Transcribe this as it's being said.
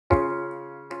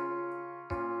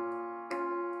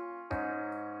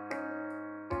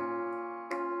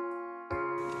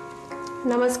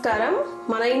నమస్కారం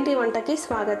మన ఇంటి వంటకి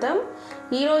స్వాగతం।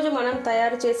 ఈ రోజు మనం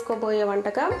తయారు చేసుకోబోయే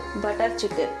వంటకం బటర్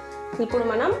చికెన్। ఇప్పుడు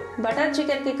మనం బటర్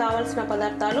చికెన్ కి కావాల్సిన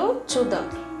పదార్థాలు చూద్దాం।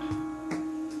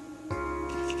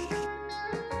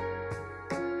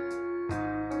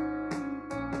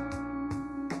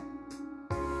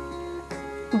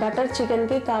 బటర్ చికెన్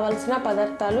కి కావాల్సిన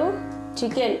పదార్థాలు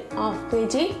chicken ½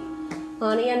 kg,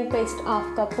 onion paste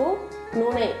 ½ cup,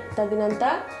 నూనె తగినంత,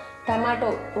 tomato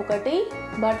 1,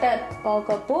 butter ½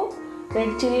 cup,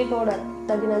 red chilli powder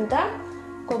తగినంత,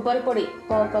 కొబ్బరి పొడి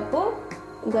 ½ cup,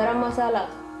 garam masala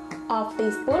 ½ tea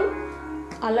spoon,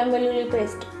 అల్లం వెల్లుల్లి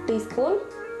పేస్ట్ టీ స్పూన్,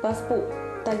 పసుపు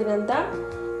తగినంత,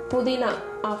 పుదీనా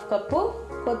 ½ కప్పు,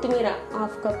 కొత్తిమీర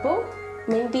 ½ కప్పు,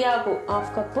 మెంతి ఆకు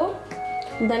 ½ కప్పు,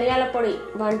 ధనియాల పొడి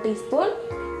 1 టీ స్పూన్,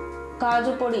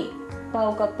 కాజు పొడి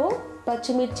 ½ కప్పు,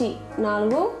 పచ్చిమిర్చి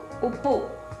 4, ఉప్పు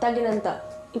తగినంత।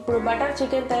 ఇప్పుడు బటర్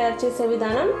చికెన్ తయారు చేసే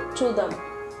విధానం చూద్దాం।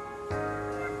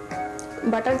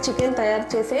 బటర్ చికెన్ తయారు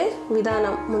చేసే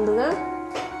విధానం ముందుగా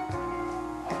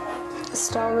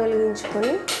స్టవ్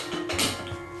వెలిగించుకొని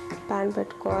పాన్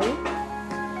పెట్టుకోవాలి।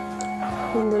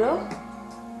 ఇందులో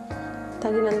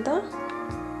తగినంత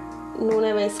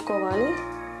నూనె వేసుకోవాలి।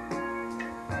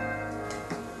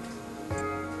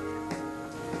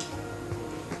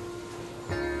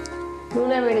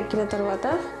 నూనె వేడెక్కిన తర్వాత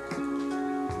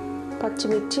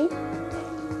పచ్చిమిర్చి,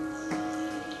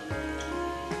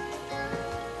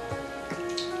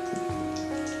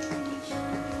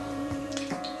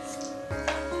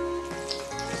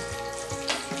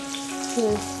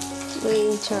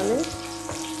 వేయించాలి।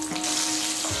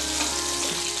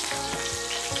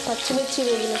 పచ్చిమిర్చి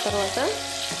వేగిన తర్వాత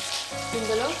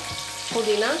ఇందులో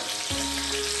పుదీనా,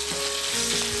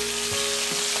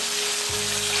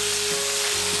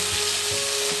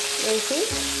 వేసి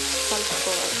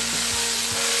కలుపుకోవాలి।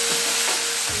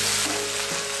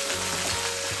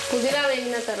 పుదీనా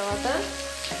వేగిన తర్వాత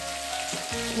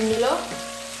ఇందులో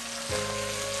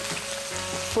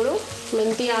ఇప్పుడు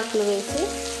మెంతి ఆకులు వేసి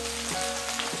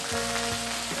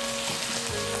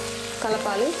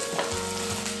కలపాలి।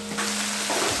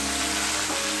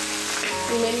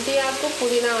 ఈ మెంతి ఆకు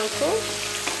పుదీనా ఆకు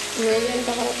వేగేంత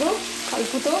వరకు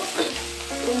కలుపుతూ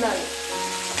ఉండాలి,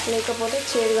 లేకపోతే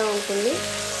చేదుగా ఉంటుంది।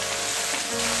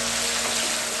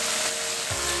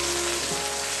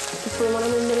 ఇప్పుడు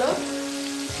మనం ఇందులో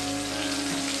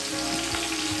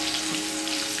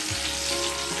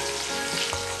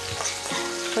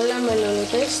అల్లం వెల్లుల్లి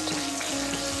పేస్ట్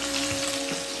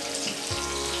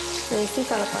వేసి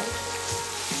కలపాలి।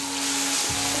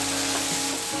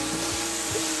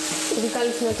 ఇది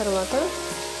కలిసిన తర్వాత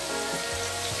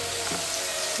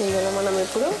ఇందులో మనం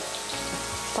ఇప్పుడు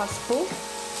పసుపు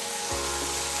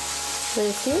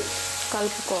వేసి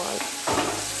కలుపుకోవాలి।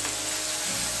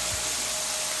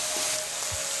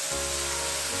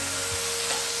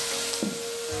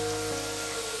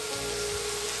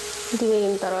 ఇది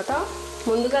వేగిన తర్వాత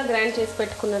ముందుగా గ్రైండ్ చేసి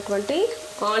పెట్టుకున్నటువంటి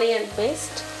ఆనియన్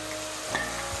పేస్ట్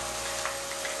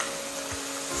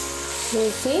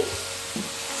వేసి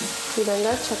ఈ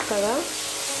విధంగా చక్కగా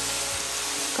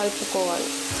కలుపుకోవాలి।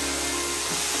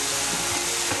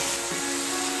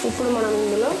 ఇప్పుడు మనం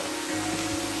ఇందులో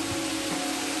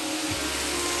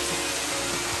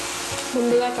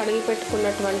ముందుగా కడిగి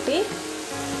పెట్టుకున్నటువంటి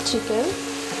చికెన్,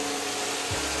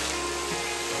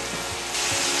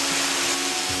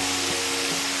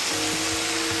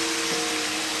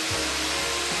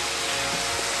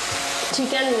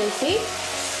 వేసి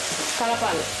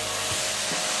కలపాలి।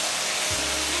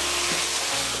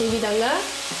 ఈ విధంగా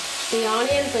ఈ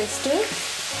ఆనియన్ పేస్ట్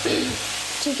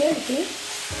చికెన్కి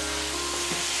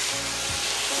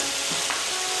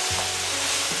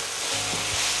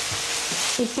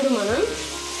ఇప్పుడు మనం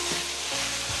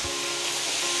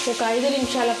ఒక 5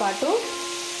 నిమిషాల పాటు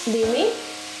దీన్ని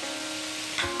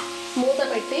మూత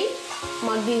పెట్టి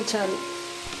మగ్గించాలి।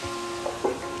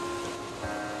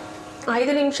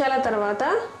 5 నిమిషాల తర్వాత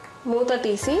మూత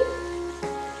తీసి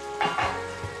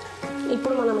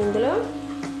ఇప్పుడు మనం ఇందులో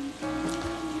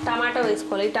టమాటో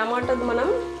వేసుకోవాలి। ఈ టమాటో మనం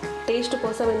టేస్ట్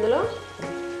కోసం ఇందులో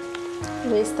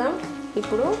వేస్తాం।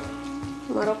 ఇప్పుడు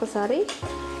మరొకసారి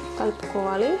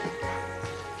కలుపుకోవాలి।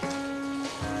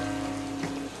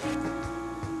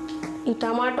 ఈ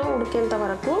టమాటో ఉడికేంత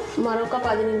వరకు మరొక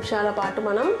 10 నిమిషాల పాటు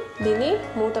మనం దీన్ని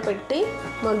మూత పెట్టి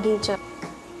మగ్గించాలి।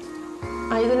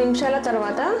 5 నిమిషాల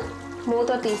తర్వాత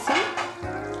మూత తీసి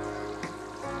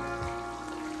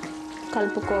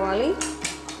కలుపుకోవాలి।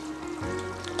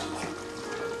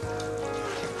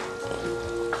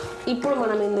 ఇప్పుడు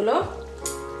మనం ఇందులో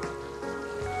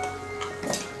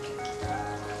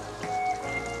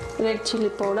రెడ్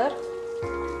చిల్లీ పౌడర్,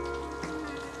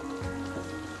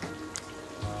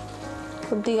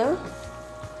 కొద్దిగా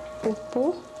ఉప్పు,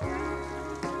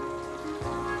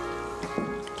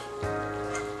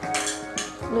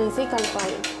 వేసి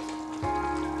కలపాలి.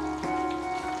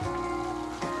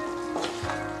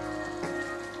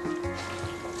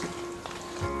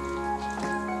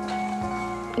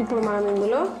 ఇప్పుడు మనం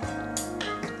ఇందులో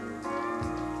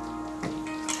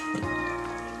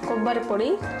కొబ్బరి పొడి,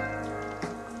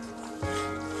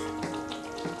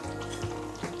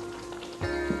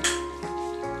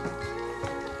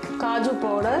 కాజు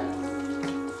పౌడర్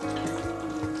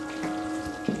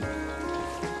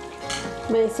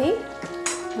వేసి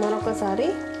మరొకసారి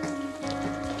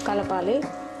కలపాలి.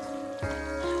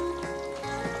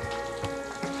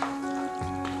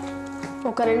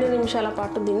 ఒక 2 నిమిషాల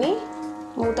పాటు దీన్ని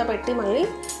మూత పెట్టి మళ్ళీ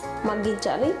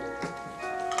మగ్గించాలి.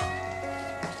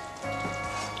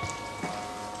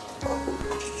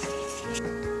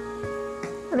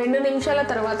 రెండు నిమిషాల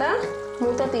తర్వాత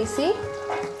మూత తీసి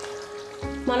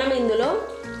మనం ఇందులో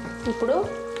ఇప్పుడు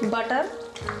బటర్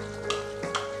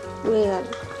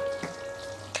వేయాలి.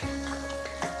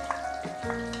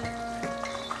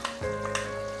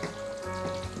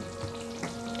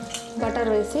 బటర్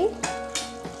వేసి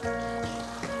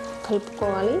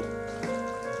కలుపుకోవాలి.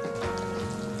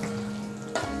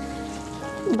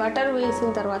 బటర్ వేసిన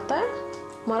తర్వాత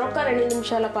మరొక 2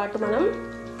 నిమిషాల పాటు మనం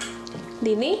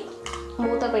దీన్ని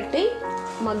మూత పెట్టి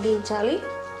మగ్గించాలి.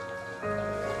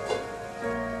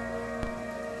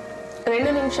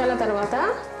 2 నిమిషాల తర్వాత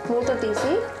మూత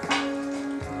తీసి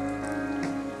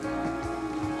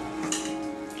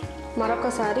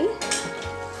మరొకసారి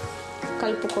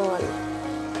కలుపుకోవాలి.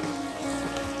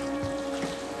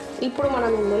 ఇప్పుడు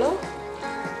మనం ఇందులో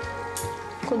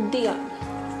కొద్దిగా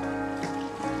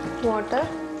వాటర్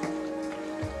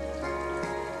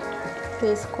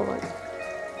వేసుకోవాలి.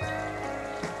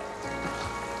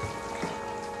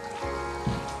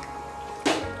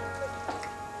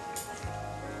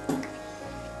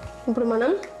 ఇప్పుడు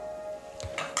మనం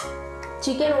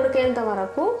చికెన్ ఉడికేంత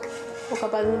వరకు ఒక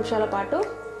 10 నిమిషాల పాటు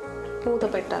మూత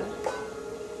పెట్టాలి.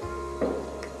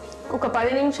 ఒక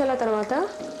 10 నిమిషాల తర్వాత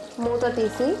మూత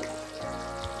తీసి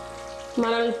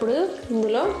మనం ఇప్పుడు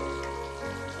ఇందులో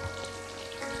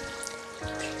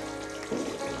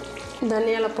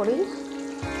ధనియాల పొడి,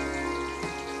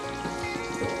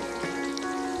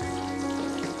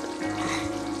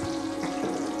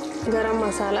 గరం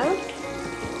మసాలా,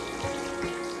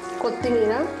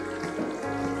 కొత్తిమీర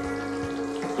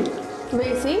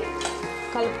వేసి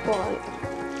కలుపుకోవాలి.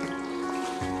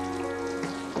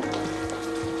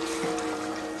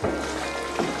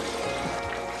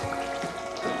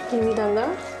 ఈ విధంగా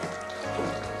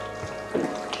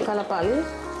కలపాలి.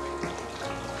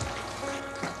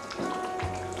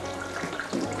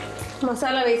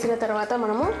 మసాలా వేసిన తర్వాత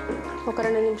మనము ఒక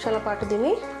 2 నిమిషాల పాటు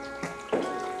దీన్ని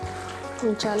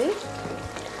ఉంచాలి.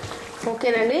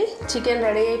 ఓకేనండి, చికెన్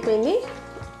రెడీ అయిపోయింది.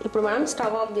 ఇప్పుడు మనం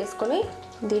స్టవ్ ఆఫ్ చేసుకొని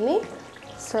దీన్ని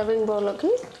సర్వింగ్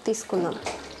బౌల్లోకి తీసుకుందాం.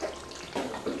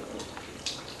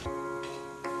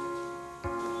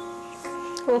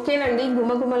 ఓకేనండి,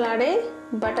 గుమగుమలాడే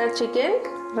బటర్ చికెన్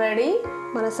రెడీ.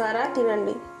 మనసారా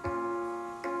తినండి.